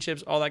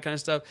championships, all that kind of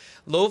stuff.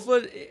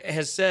 Lofa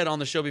has said on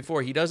the show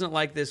before, he doesn't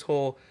like this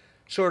whole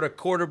sort of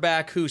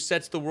quarterback who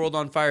sets the world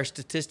on fire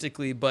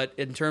statistically, but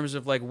in terms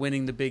of like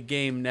winning the big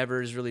game,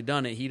 never has really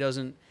done it. He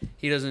doesn't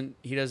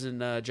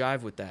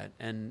jive with that.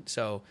 And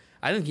so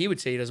I think he would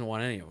say he doesn't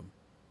want any of them.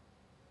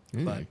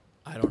 But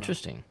I don't know.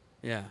 Interesting.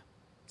 Yeah.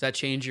 Does that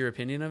change your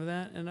opinion of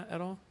that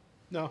at all?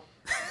 No.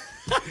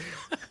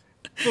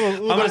 I'm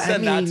going to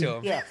send that to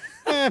him. Yeah.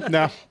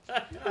 No.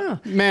 Man.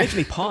 Makes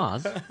me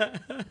pause.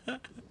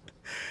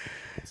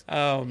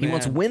 Oh, man. He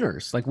wants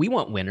winners. Like we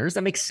want winners.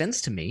 That makes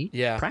sense to me.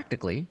 Yeah.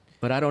 Practically.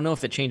 But I don't know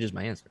if it changes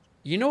my answer.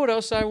 You know what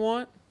else I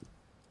want?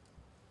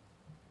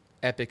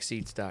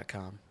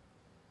 EpicSeats.com.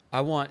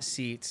 I want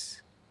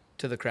seats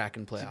to the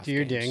Kraken playoff Do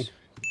your games. ding.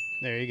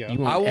 There you go.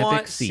 You I Epic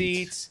want seats.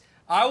 seats.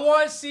 I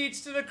want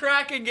seats to the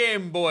Kraken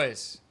game,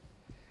 boys.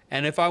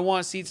 And if I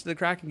want seats to the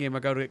Kraken game, I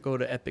got to go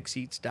to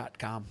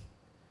EpicSeats.com.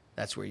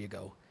 That's where you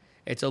go.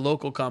 It's a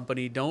local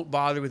company. Don't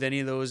bother with any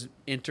of those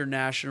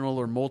international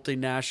or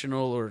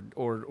multinational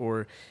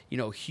or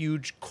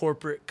huge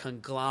corporate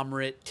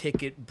conglomerate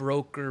ticket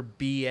broker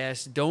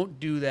BS. Don't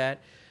do that.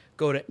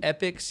 Go to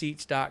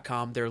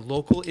EpicSeats.com. They're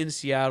local in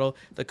Seattle.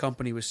 The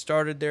company was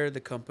started there. The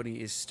company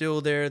is still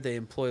there. They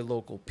employ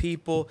local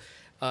people.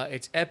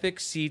 It's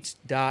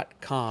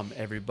EpicSeats.com,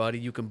 everybody.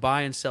 You can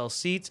buy and sell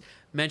seats.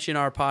 Mention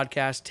our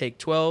podcast, Take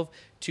 12,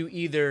 to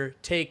either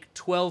take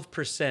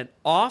 12%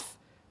 off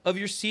of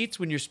your seats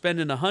when you're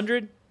spending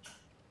 $100,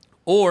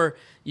 or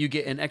you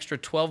get an extra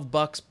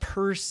 $12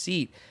 per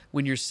seat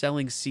when you're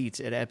selling seats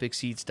at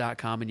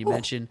EpicSeats.com and you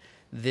mention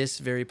this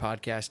very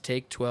podcast,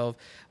 Take 12.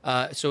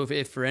 So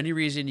if for any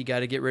reason you got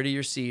to get rid of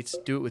your seats,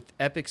 do it with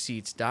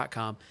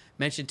EpicSeats.com.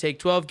 Mention Take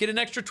 12, get an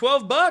extra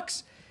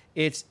 $12.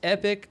 It's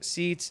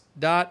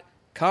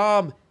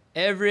EpicSeats.com,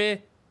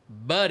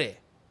 everybody.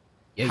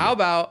 Yeah, How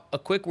about a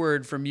quick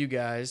word from you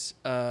guys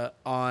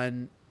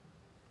on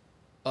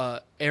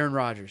Aaron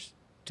Rodgers?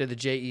 to the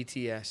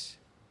Jets.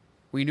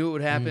 We knew it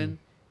would happen.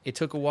 It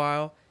took a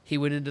while. He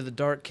went into the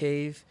dark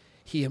cave.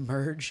 He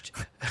emerged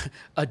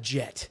a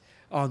Jet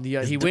on the.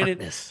 He went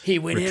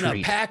in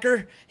a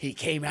Packer. He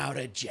came out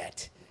a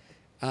Jet.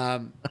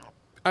 I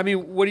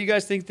mean, what do you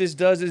guys think this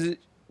does?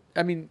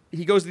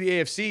 He goes to the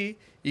AFC.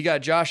 You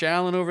got Josh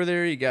Allen over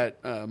there. You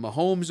got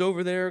Mahomes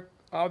over there.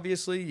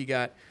 Obviously, you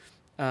got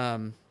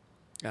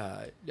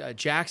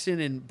Jackson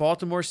in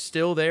Baltimore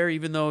still there,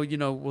 even though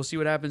we'll see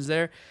what happens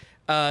there.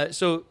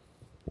 So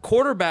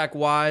quarterback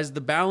wise,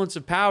 the balance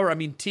of power. I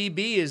mean,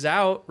 TB is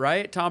out,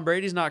 right? Tom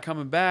Brady's not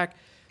coming back.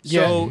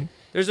 So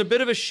there's a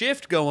bit of a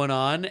shift going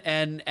on,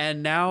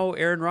 and now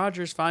Aaron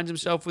Rodgers finds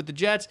himself with the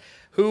Jets,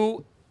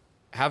 who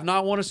have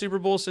not won a Super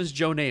Bowl since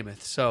Joe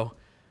Namath. So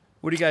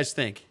what do you guys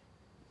think?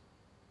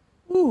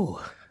 Ooh,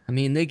 I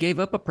mean, they gave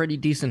up a pretty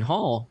decent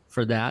haul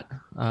for that.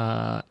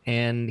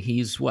 And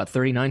he's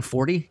 39,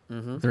 40,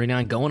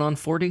 39 going on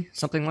 40,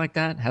 something like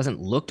that.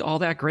 Hasn't looked all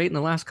that great in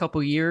the last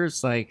couple of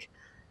years. Like,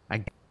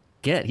 I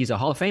get he's a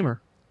Hall of Famer,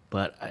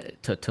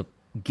 but to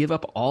give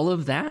up all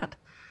of that,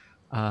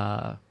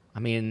 I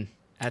mean,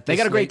 they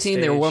got a great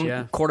team. They were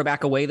one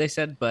quarterback away, they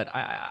said, but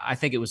I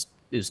think it was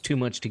too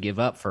much to give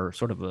up for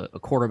sort of a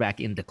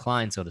quarterback in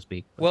decline, so to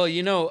speak. Well,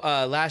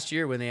 last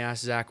year when they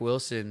asked Zach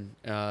Wilson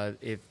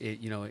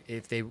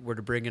if they were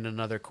to bring in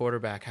another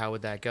quarterback, how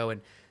would that go?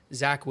 And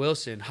Zach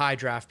Wilson, high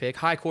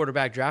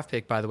quarterback draft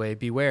pick, by the way,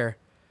 beware.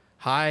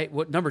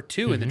 Number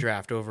 2 in the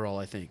draft overall,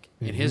 I think,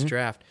 in his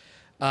draft.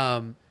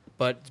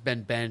 But it's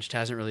been benched,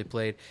 hasn't really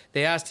played.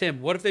 They asked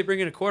him, what if they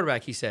bring in a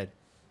quarterback? He said,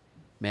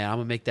 man, I'm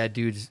going to make that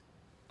dude's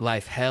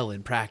life hell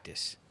in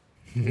practice.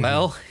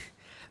 Well,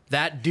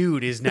 that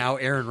dude is now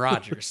Aaron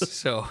Rodgers.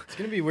 So it's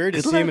going to be weird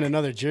to see him in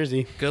another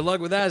jersey. Good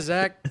luck with that,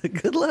 Zach.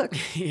 Good luck.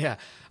 Yeah.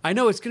 I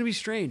know it's going to be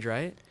strange,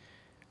 right?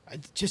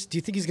 Do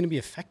you think he's going to be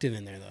effective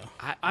in there,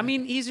 though? I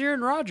mean, he's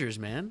Aaron Rodgers,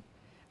 man.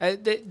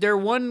 Their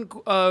one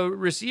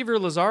receiver,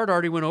 Lazard,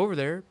 already went over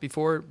there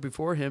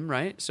before him,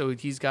 right? So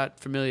he's got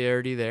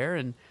familiarity there,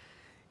 and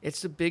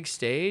it's a big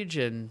stage,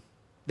 and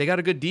they got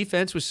a good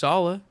defense with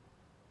Saleh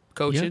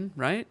coaching,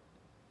 right?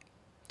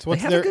 So they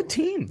have a good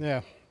team.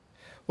 Yeah.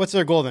 What's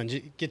their goal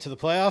then? Get to the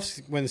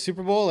playoffs, win the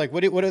Super Bowl? Like,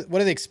 what do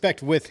they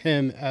expect with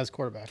him as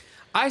quarterback?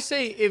 I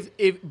say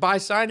if by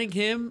signing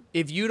him,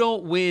 if you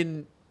don't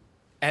win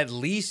at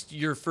least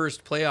your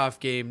first playoff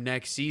game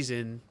next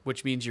season,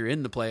 which means you're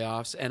in the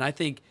playoffs, and I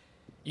think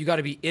you got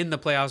to be in the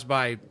playoffs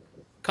by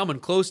coming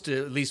close to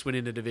at least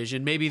winning the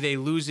division. Maybe they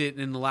lose it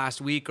in the last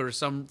week, or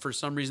for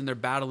some reason they're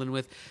battling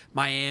with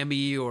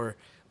Miami or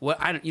what.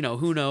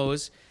 Who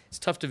knows? It's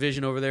a tough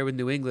division over there with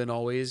New England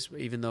always,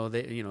 even though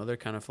they're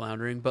kind of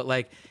floundering. But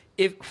like,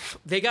 if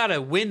they got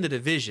to win the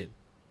division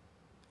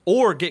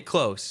or get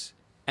close,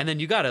 and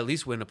then you got to at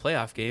least win a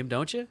playoff game,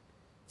 don't you?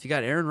 If you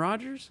got Aaron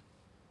Rodgers,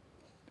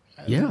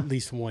 at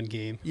least one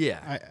game.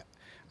 Yeah,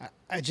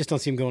 I just don't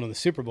see him going to the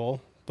Super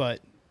Bowl, but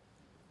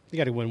they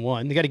got to win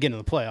one. They got to get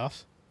into the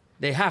playoffs.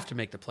 They have to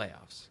make the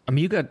playoffs. I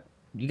mean,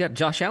 you got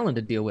Josh Allen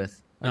to deal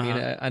with. I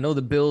mean, I know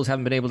the Bills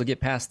haven't been able to get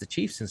past the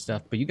Chiefs and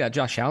stuff, but you got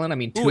Josh Allen. I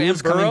mean,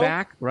 Tua's coming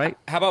back, right?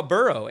 How about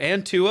Burrow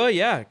and Tua?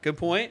 Yeah, good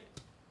point.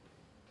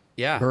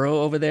 Yeah, Burrow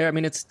over there. I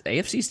mean,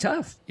 AFC's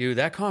tough. Dude,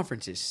 that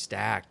conference is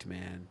stacked,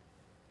 man.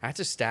 That's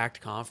a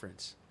stacked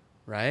conference,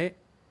 right?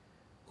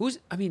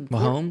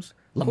 Mahomes,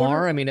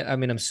 Lamar. I mean,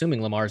 I'm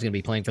assuming Lamar's going to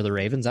be playing for the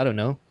Ravens. I don't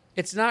know.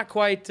 It's not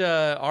quite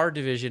our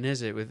division,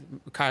 is it?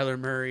 With Kyler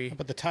Murray,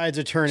 but the tides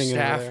are turning.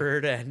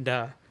 Stafford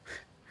and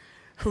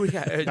who we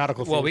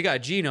got? We got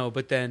Geno,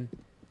 but then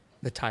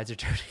the tides are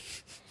turning.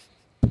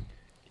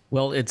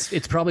 Well,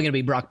 it's probably going to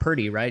be Brock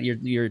Purdy, right?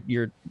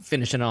 You're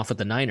finishing off with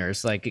the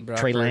Niners, like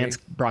Trey Lance,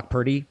 Brock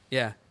Purdy.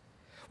 Yeah.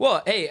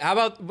 Well, hey, how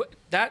about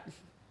that?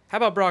 How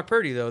about Brock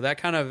Purdy though? That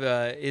kind of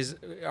is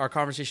our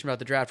conversation about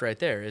the draft right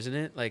there, isn't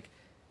it? Like,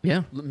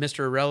 yeah,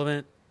 Mr.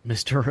 Irrelevant.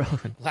 Mr.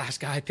 Irrelevant. Last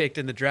guy picked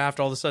in the draft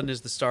all of a sudden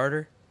is the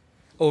starter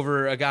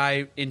over a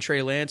guy in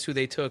Trey Lance who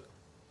they took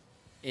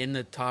in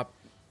the top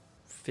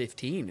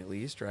 15 at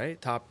least,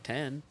 right? Top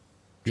 10.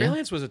 Trey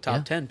Lance was a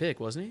top 10 pick,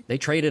 wasn't he? They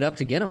traded up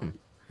to get him.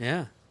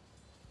 Yeah.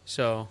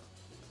 So,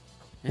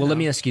 well, let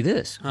me ask you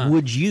this.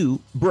 Would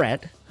you,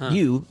 Brett,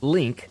 you,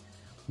 Link,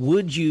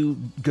 would you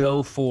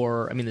go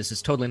for, I mean, this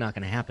is totally not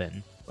going to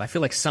happen. I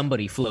feel like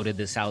somebody floated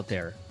this out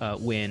there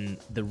when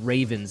the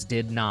Ravens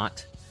did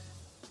not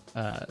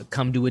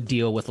come to a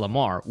deal with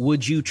Lamar.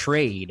 Would you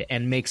trade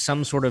and make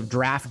some sort of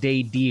draft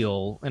day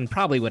deal, and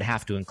probably would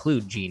have to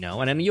include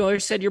Geno? And then you already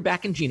said you're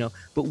backing Geno,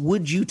 but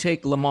would you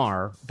take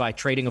Lamar by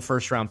trading a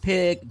first-round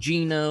pick,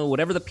 Geno,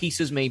 whatever the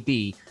pieces may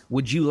be?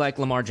 Would you like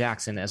Lamar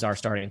Jackson as our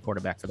starting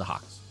quarterback for the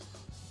Hawks?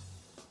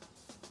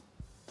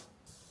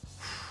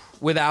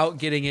 Without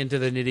getting into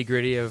the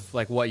nitty-gritty of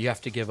like what you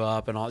have to give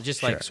up and all,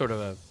 just like sort of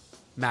a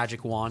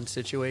magic wand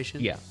situation?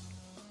 Yeah.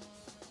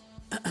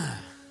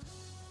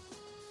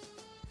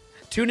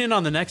 Tune in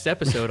on the next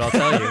episode, I'll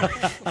tell you.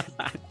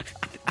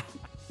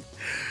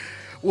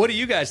 What do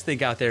you guys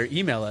think out there?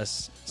 Email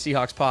us,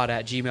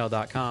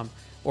 seahawkspod@gmail.com,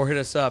 or hit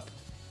us up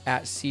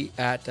at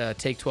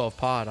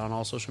Take12Pod on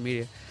all social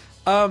media.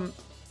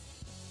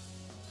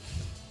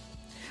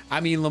 I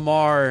mean,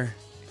 Lamar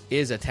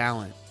is a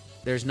talent.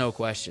 There's no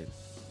question.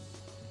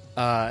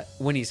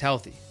 When he's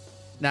healthy.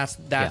 That's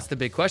the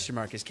big question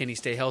mark is, can he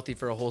stay healthy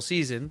for a whole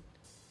season?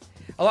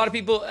 A lot of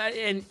people,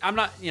 and I'm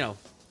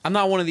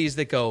not one of these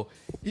that go,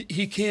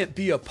 he can't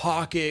be a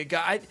pocket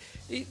guy.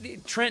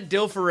 Trent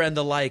Dilfer and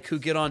the like who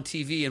get on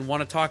TV and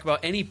want to talk about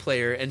any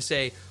player and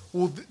say,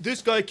 well,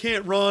 this guy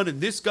can't run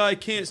and this guy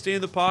can't stay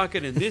in the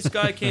pocket and this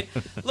guy can't.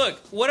 Look,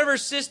 whatever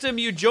system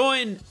you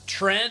join,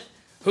 Trent,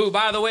 who,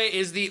 by the way,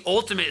 is the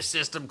ultimate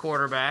system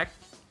quarterback,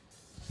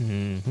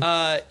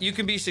 you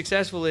can be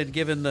successful in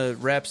given the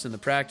reps and the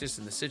practice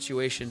and the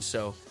situation.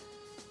 So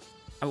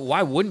I mean,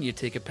 why wouldn't you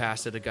take a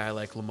pass at a guy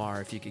like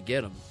Lamar if you could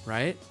get him,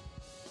 right?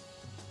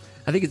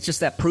 I think it's just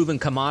that proven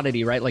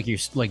commodity, right? Like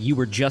you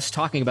were just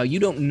talking about.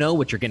 You don't know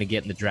what you're going to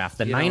get in the draft.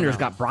 The Niners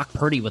got Brock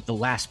Purdy with the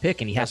last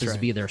pick, and he happens to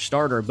be their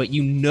starter. But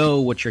you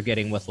know what you're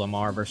getting with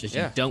Lamar versus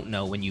you don't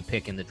know when you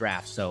pick in the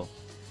draft. So,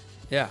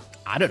 yeah,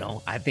 I don't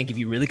know. I think if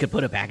you really could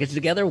put a package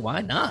together,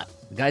 why not?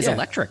 The guy's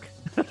electric.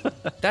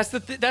 That's the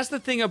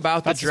thing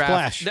about the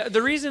draft.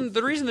 The reason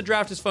the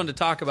draft is fun to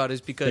talk about is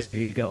because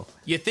there you go.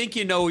 You think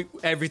you know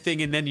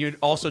everything, and then you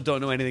also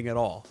don't know anything at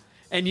all.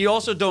 And you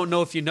also don't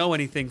know if you know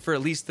anything for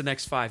at least the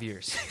next 5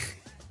 years.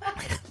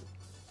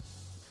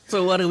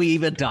 So what are we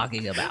even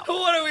talking about?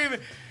 What are we even...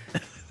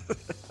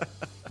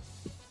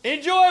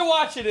 Enjoy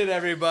watching it,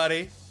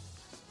 everybody.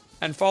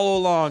 And follow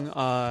along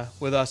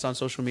with us on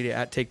social media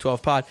at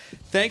Take12Pod.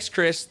 Thanks,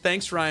 Chris.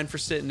 Thanks, Ryan, for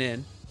sitting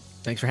in.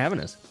 Thanks for having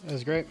us. That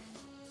was great.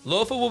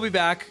 Lofa will be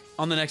back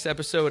on the next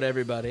episode,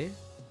 everybody.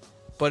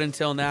 But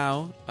until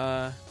now,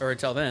 or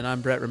until then,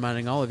 I'm Brett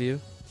reminding all of you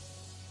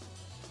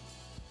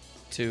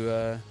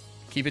to...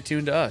 keep it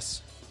tuned to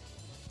us.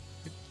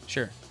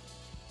 Sure.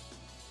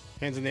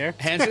 Hands in the air?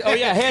 Hands in. Oh,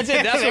 yeah, hands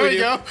in. That's what we do.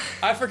 Go.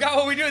 I forgot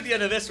what we do at the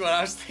end of this one.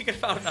 I was thinking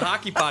about the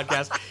hockey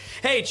podcast.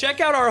 Hey, check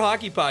out our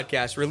hockey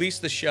podcast. Release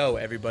the show,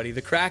 everybody.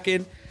 The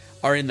Kraken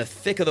are in the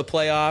thick of the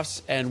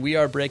playoffs, and we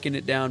are breaking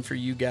it down for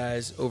you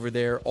guys over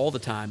there all the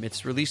time.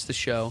 It's Release the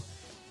Show.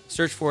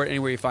 Search for it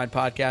anywhere you find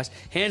podcasts.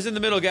 Hands in the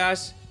middle,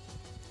 guys.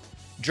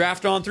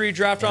 Draft on 3,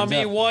 draft on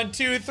me. 1,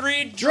 2,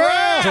 3,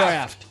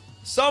 draft!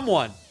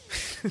 Someone.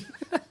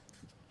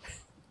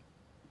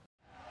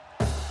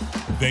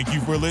 Thank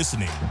you for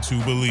listening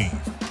to Believe.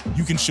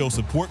 You can show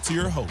support to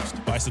your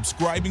host by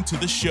subscribing to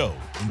the show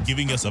and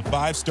giving us a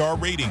 5-star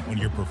rating on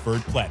your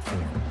preferred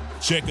platform.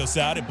 Check us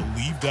out at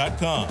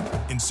Believe.com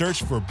and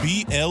search for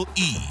BLEAV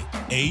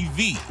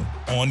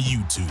on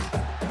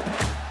YouTube.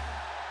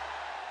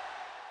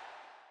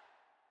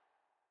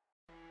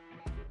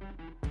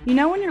 You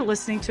know when you're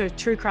listening to a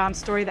true crime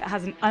story that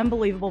has an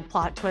unbelievable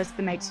plot twist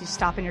that makes you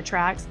stop in your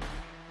tracks?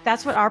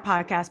 That's what our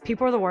podcast,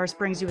 People Are the Worst,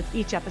 brings you with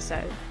each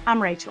episode.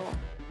 I'm Rachel.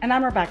 And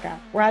I'm Rebecca.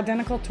 We're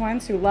identical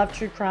twins who love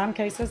true crime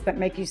cases that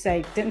make you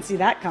say, didn't see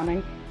that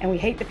coming, and we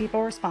hate the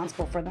people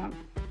responsible for them.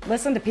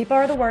 Listen to People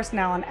Are the Worst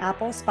now on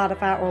Apple,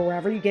 Spotify, or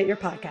wherever you get your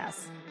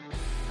podcasts.